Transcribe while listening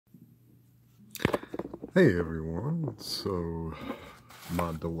Hey everyone, so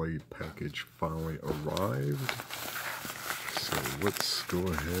my delayed package finally arrived. So let's go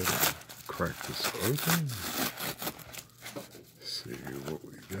ahead and crack this open. See what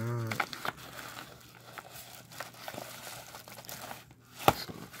we got.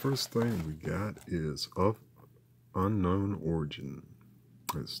 So the first thing we got is Of Unknown Origin.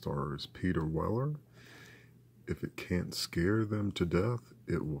 It stars Peter Weller. If it can't scare them to death,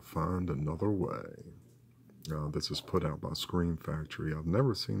 it will find another way. This is put out by Scream Factory. I've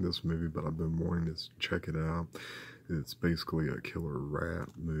never seen this movie, but I've been wanting to check it out. It's basically a killer rat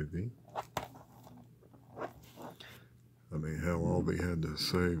movie. I mean, hell, all they had to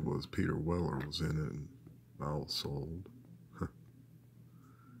say was Peter Weller was in it, and I was sold.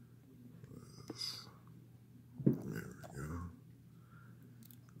 There we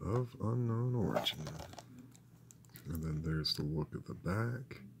go. Of Unknown Origin. And then there's the look at the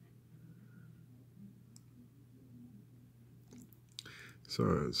back. So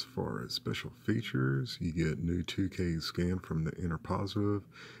as far as special features, you get new 2K scan from the Inner Positive,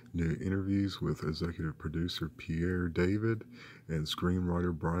 new interviews with executive producer Pierre David and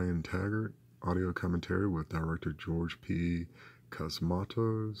screenwriter Brian Taggart, audio commentary with director George P.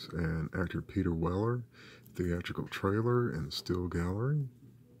 Cosmatos and actor Peter Weller, theatrical trailer and still gallery.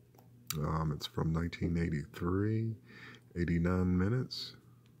 It's from 1983, 89 minutes.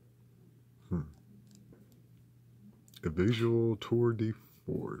 A visual tour de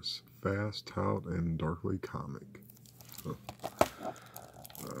force, fast, taut, and darkly comic. Huh.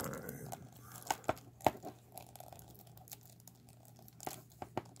 Alright.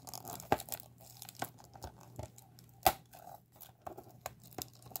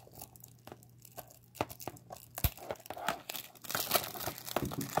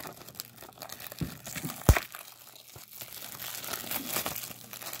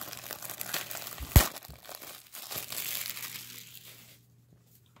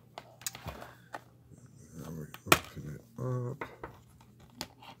 Open it up,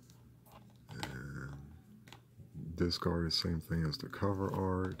 and discard the same thing as the cover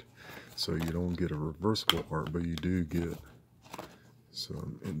art, so you don't get a reversible art, but you do get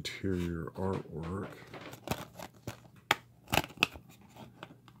some interior artwork.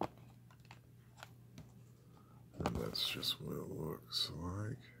 And that's just what it looks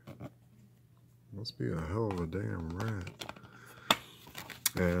like. Must be a hell of a damn rat.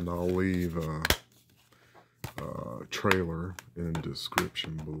 And I'll leave a trailer in the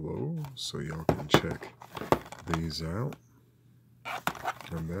description below so y'all can check these out.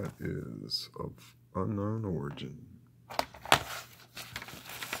 And that is Of Unknown Origin.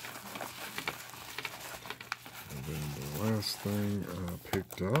 And then the last thing I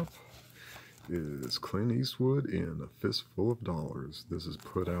picked up is Clint Eastwood in A Fistful of Dollars. This is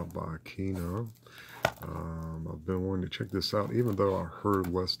put out by Kino. I've been wanting to check this out, even though I heard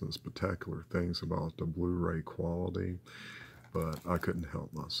less than spectacular things about the Blu-ray quality, but I couldn't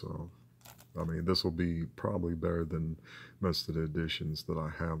help myself. I mean, this will be probably better than most of the editions that I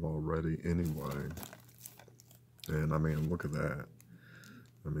have already anyway. And I mean, look at that.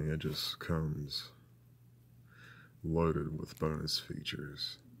 I mean, it just comes loaded with bonus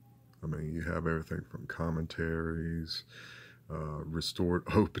features. I mean, you have everything from commentaries, restored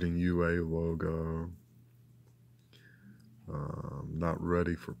opening UA logo, not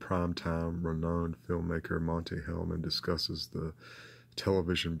ready for primetime, renowned filmmaker Monte Hellman discusses the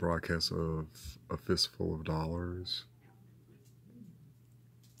television broadcast of A Fistful of Dollars.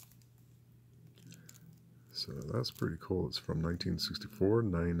 So that's pretty cool. It's from 1964,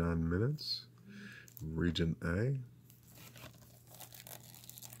 99 minutes, Region A.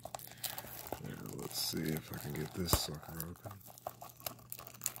 Let's see if I can get this sucker open.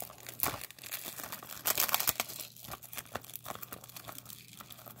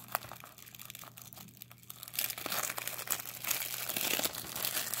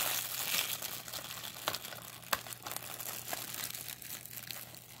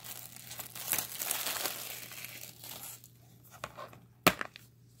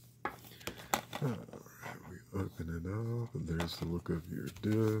 Alright, we open it up, and there's the look of your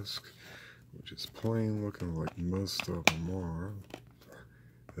disc, which is plain looking like most of them are.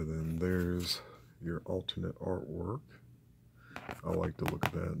 And then there's your alternate artwork. I like to look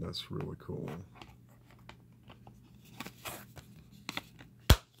at that, that's really cool.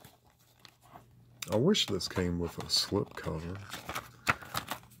 I wish this came with a slip cover.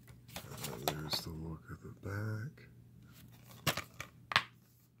 There's the look at the back,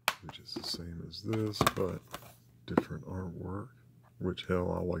 which is the same as this, but different artwork, which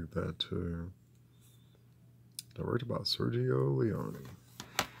hell, I like that too. Directed by Sergio Leone.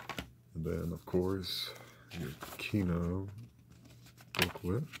 And then, of course, your Kino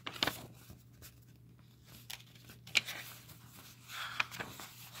booklet.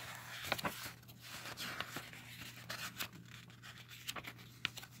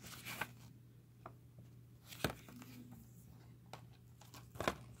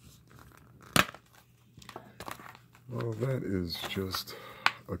 Well, that is just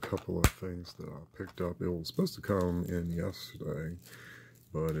a couple of things that I picked up. It was supposed to come in yesterday,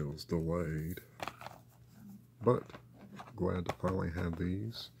 but it was delayed. But glad to finally have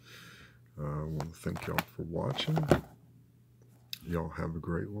these. I want to thank y'all for watching. Y'all have a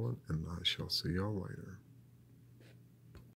great one, and I shall see y'all later.